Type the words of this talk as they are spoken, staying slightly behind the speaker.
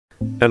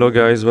Hello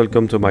guys,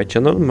 welcome to my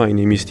channel. My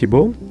name is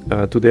Thibaut.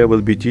 Today I will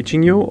be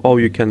teaching you how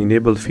you can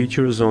enable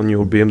features on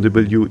your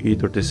BMW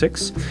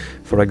E36.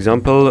 For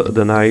example,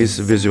 the nice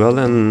visual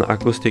and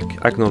acoustic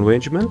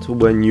acknowledgement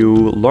when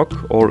you lock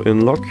or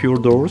unlock your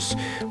doors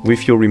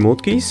with your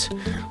remote keys.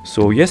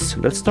 So yes,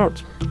 let's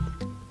start.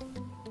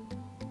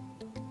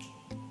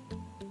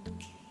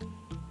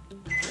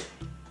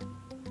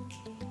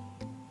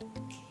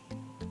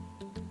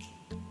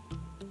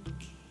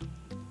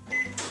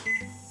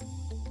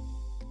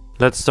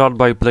 Let's start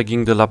by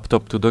plugging the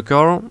laptop to the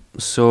car.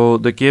 So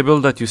the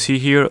cable that you see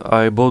here,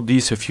 I bought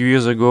this a few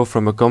years ago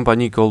from a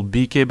company called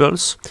B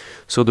Cables.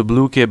 So the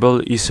blue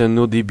cable is an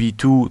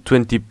ODB2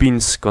 20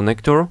 pins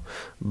connector,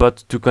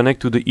 but to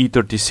connect to the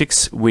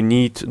E36 we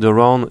need the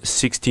round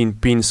 16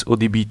 pins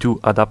ODB2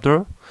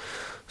 adapter.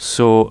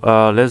 So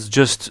let's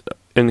just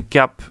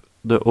uncap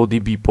the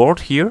ODB port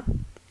here.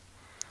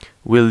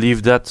 We'll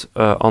leave that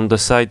on the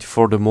side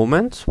for the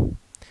moment.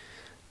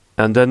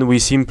 And then we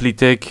simply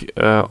take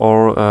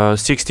our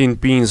 16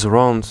 pins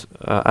round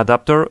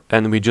adapter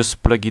and we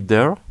just plug it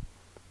there.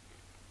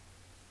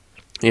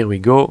 Here we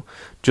go.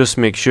 Just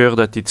make sure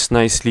that it's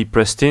nicely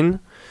pressed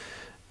in.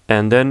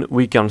 And then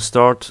we can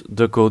start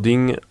the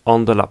coding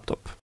on the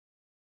laptop.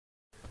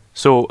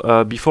 So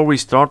before we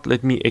start,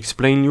 let me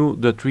explain you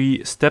the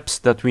 3 steps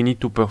that we need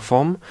to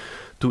perform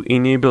to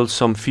enable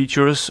some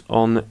features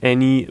on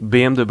any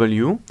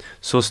BMW.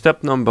 So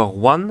step number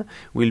 1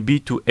 will be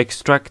to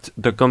extract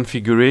the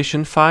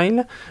configuration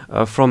file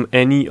from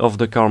any of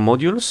the car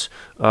modules,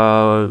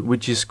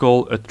 which is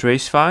called a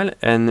trace file.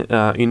 And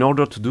in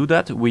order to do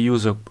that, we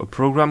use a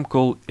program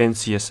called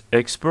NCS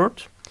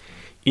Expert.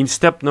 In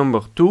step number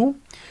 2,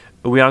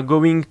 we are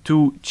going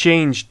to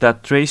change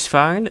that trace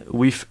file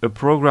with a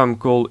program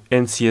called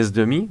NCS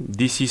Dummy.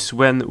 This is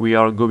when we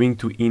are going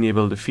to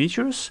enable the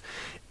features.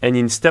 And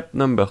in step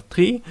number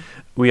 3,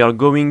 we are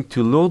going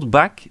to load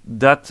back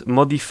that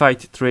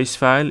modified trace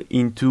file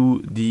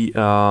into the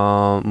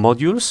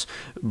modules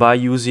by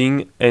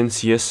using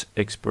NCS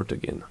Expert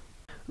again.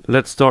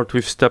 Let's start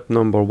with step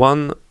number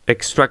 1,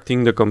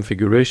 extracting the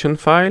configuration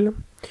file.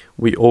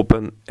 We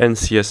open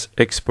NCS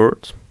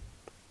Expert.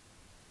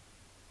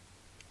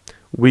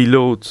 We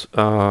load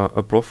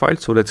a profile,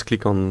 so let's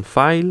click on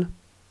File,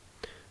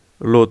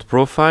 Load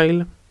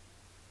Profile.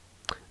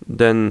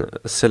 Then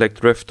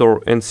select Revtor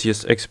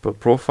NCS Expert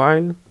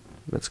Profile.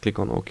 Let's click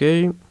on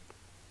OK.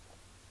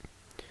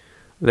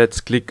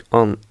 Let's click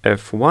on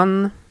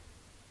F1,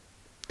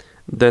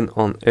 then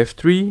on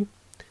F3,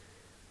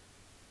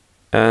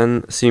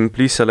 and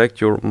simply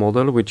select your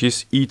model, which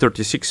is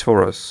E36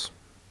 for us.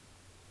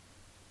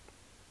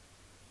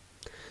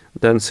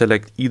 Then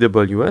select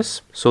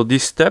EWS. So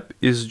this step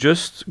is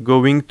just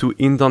going to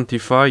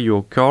identify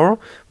your car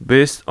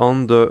based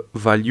on the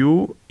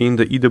value in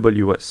the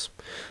EWS.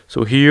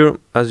 So here,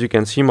 as you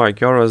can see, my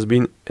car has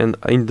been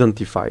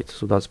identified.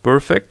 So that's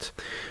perfect.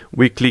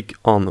 We click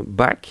on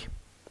back.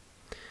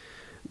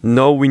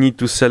 Now we need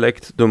to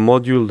select the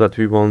module that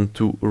we want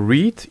to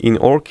read. In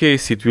our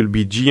case, it will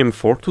be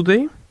GM4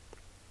 today.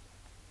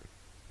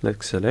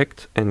 Let's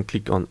select and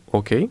click on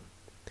OK.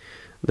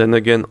 Then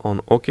again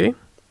on OK.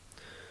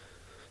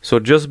 So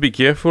just be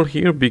careful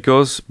here,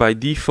 because by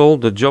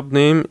default the job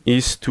name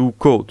is to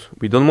code.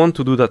 We don't want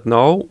to do that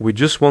now. We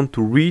just want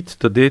to read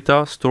the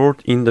data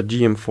stored in the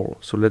GM4.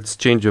 So let's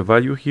change the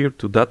value here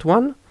to that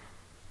one.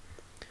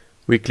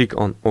 We click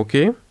on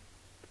OK.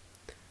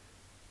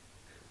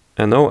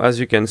 And now, as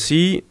you can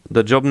see,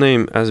 the job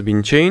name has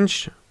been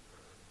changed.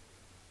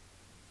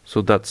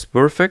 So that's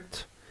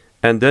perfect.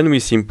 And then we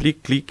simply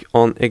click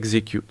on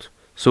execute.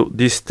 So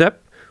this step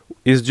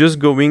is just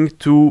going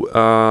to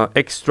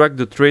extract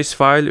the trace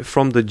file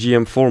from the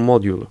GM4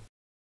 module.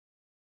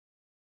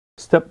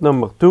 Step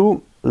number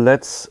 2,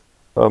 let's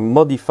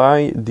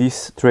modify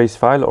this trace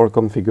file or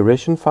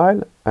configuration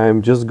file.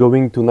 I'm just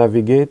going to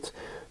navigate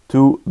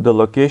to the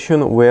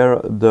location where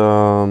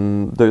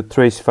the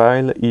trace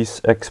file is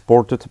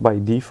exported by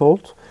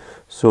default.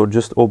 So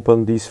just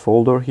open this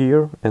folder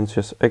here and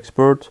just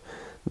export.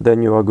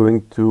 Then you are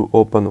going to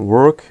open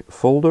work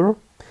folder.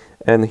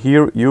 And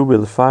here you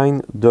will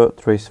find the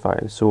trace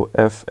file, so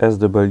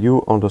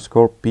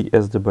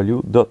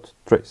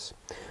fsw_psw.trace.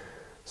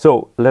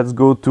 So let's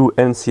go to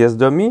NCS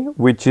Dummy,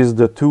 which is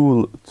the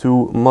tool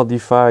to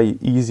modify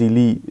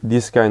easily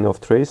this kind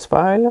of trace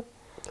file.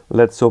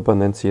 Let's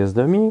open NCS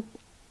Dummy.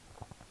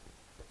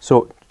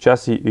 So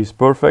chassis is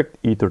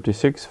perfect,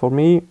 E36 for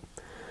me.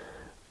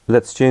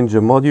 Let's change the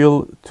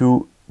module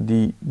to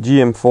the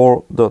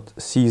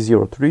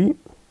GM4.C03.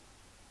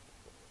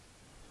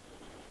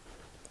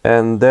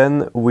 And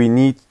then we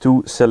need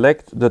to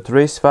select the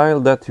trace file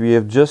that we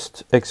have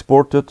just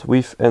exported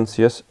with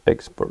NCS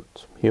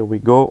Expert. Here we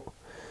go.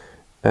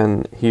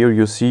 And here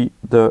you see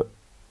the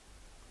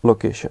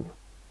location.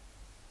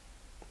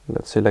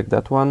 Let's select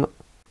that one.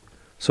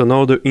 So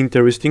now the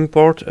interesting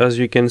part, as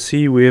you can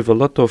see, we have a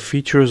lot of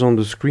features on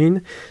the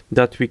screen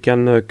that we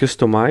can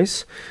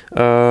customize.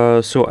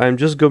 So I'm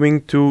just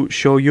going to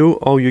show you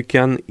how you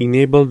can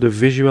enable the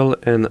visual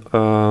and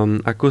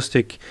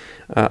acoustic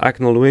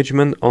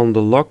acknowledgement on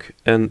the lock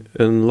and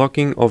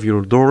unlocking of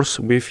your doors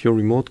with your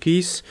remote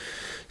keys.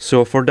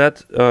 So for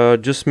that,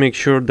 just make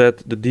sure that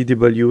the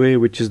DWA,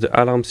 which is the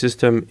alarm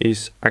system,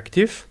 is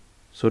active.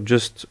 So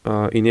just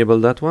enable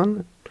that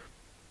one.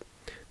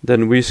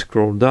 Then we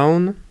scroll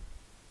down.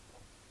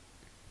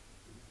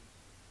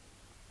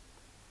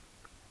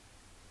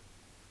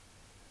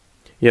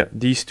 Yeah,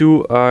 these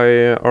two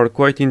are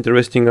quite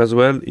interesting as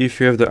well. If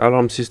you have the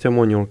alarm system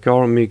on your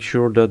car, make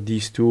sure that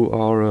these two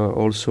are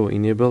also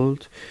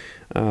enabled.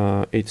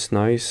 It's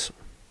nice.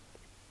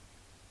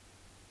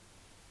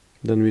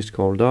 Then we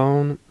scroll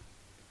down.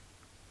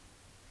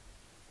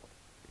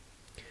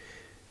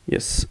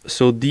 Yes,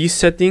 so these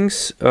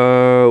settings,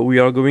 we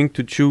are going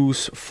to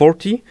choose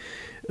 40.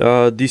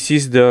 This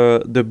is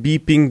the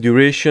beeping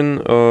duration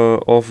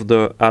of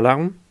the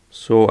alarm.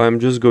 So I'm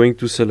just going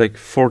to select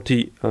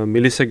 40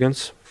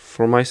 milliseconds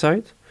for my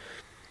side.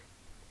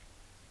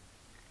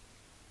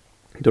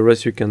 The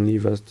rest you can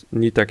leave as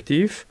neat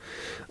active.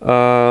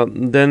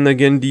 Then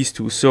again these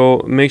two.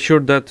 So make sure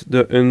that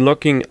the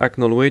unlocking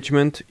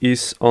acknowledgement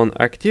is on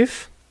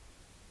active.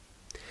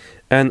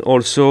 And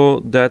also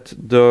that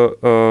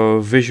the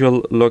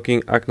visual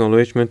locking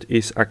acknowledgement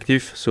is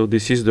active. So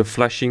this is the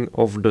flashing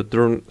of the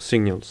turn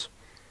signals.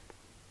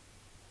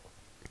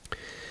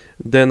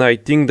 Then I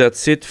think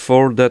that's it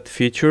for that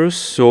features.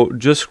 So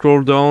just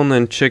scroll down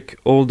and check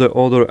all the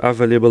other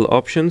available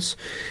options.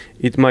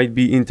 It might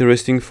be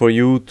interesting for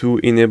you to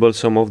enable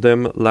some of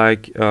them,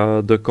 like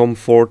the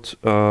comfort,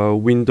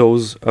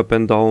 windows up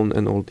and down,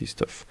 and all this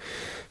stuff.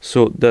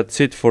 So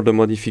that's it for the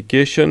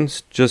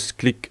modifications. Just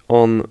click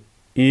on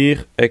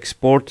here,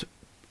 export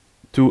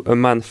to a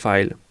man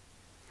file.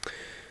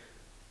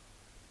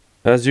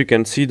 As you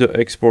can see, the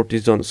export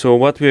is done. So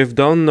what we have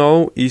done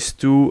now is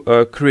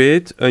to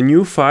create a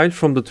new file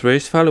from the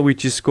trace file,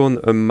 which is called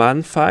a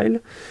man file.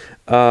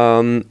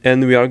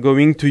 And we are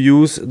going to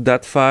use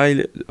that file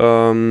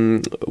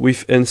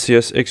with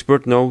NCS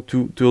Expert now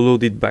to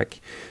load it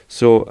back.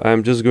 So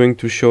I'm just going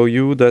to show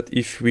you that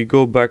if we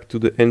go back to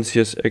the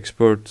NCS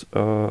Expert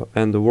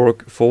and the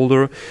work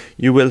folder,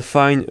 you will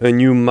find a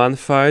new man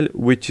file,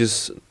 which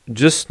is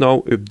just now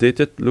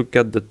updated. Look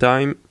at the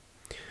time.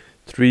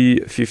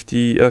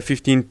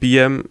 15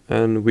 p.m.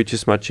 and which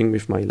is matching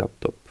with my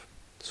laptop.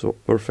 So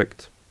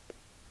perfect.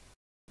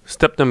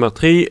 Step number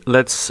 3,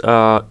 let's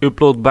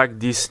upload back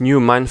this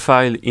new man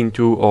file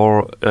into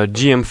our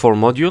GM4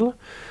 module.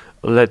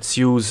 Let's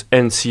use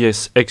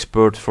NCS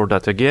Expert for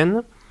that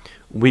again.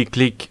 We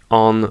click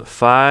on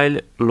File,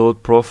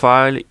 Load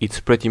Profile. It's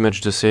pretty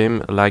much the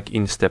same like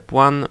in step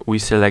 1. We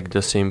select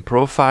the same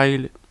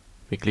profile.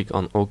 We click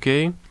on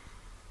OK.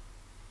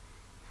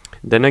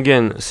 Then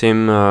again,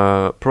 same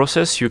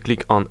process, you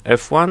click on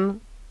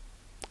F1,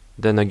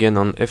 then again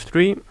on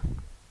F3.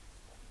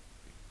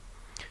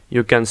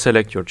 You can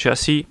select your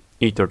chassis,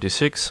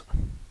 E36.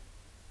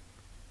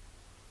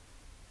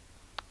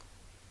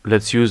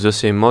 Let's use the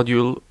same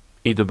module,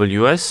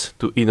 EWS,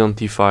 to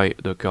identify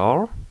the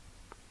car.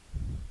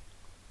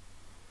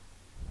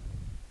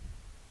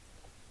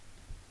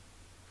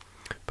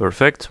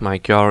 Perfect, my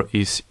car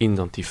is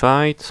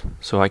identified,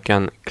 so I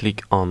can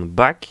click on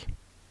Back.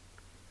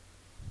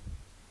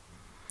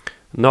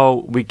 Now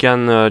we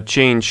can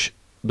change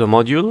the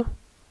module.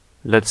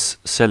 Let's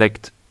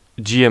select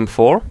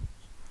GM4.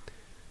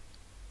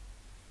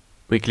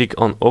 We click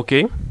on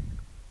OK.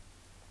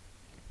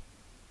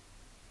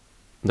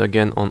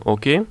 Again on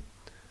OK.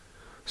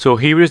 So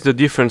here is the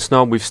difference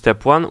now with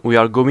step 1. We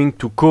are going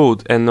to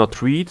code and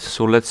not read.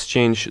 So let's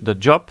change the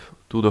job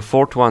to the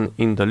 4th one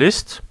in the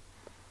list.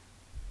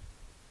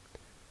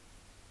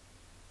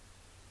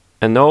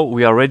 And now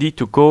we are ready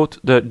to code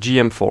the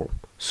GM4.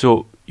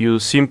 So you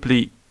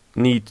simply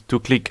need to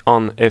click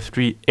on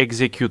F3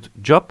 execute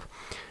job,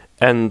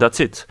 and that's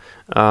it.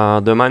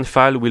 The man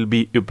file will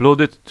be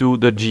uploaded to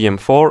the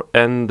GM4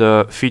 and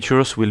the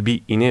features will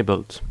be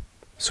enabled.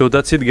 So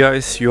that's it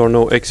guys, you are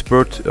now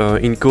expert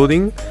in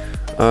coding.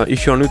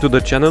 If you are new to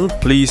the channel,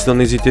 please don't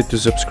hesitate to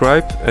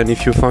subscribe, and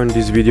if you found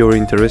this video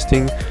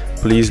interesting,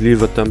 please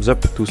leave a thumbs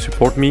up to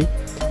support me,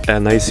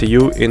 and I see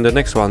you in the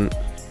next one.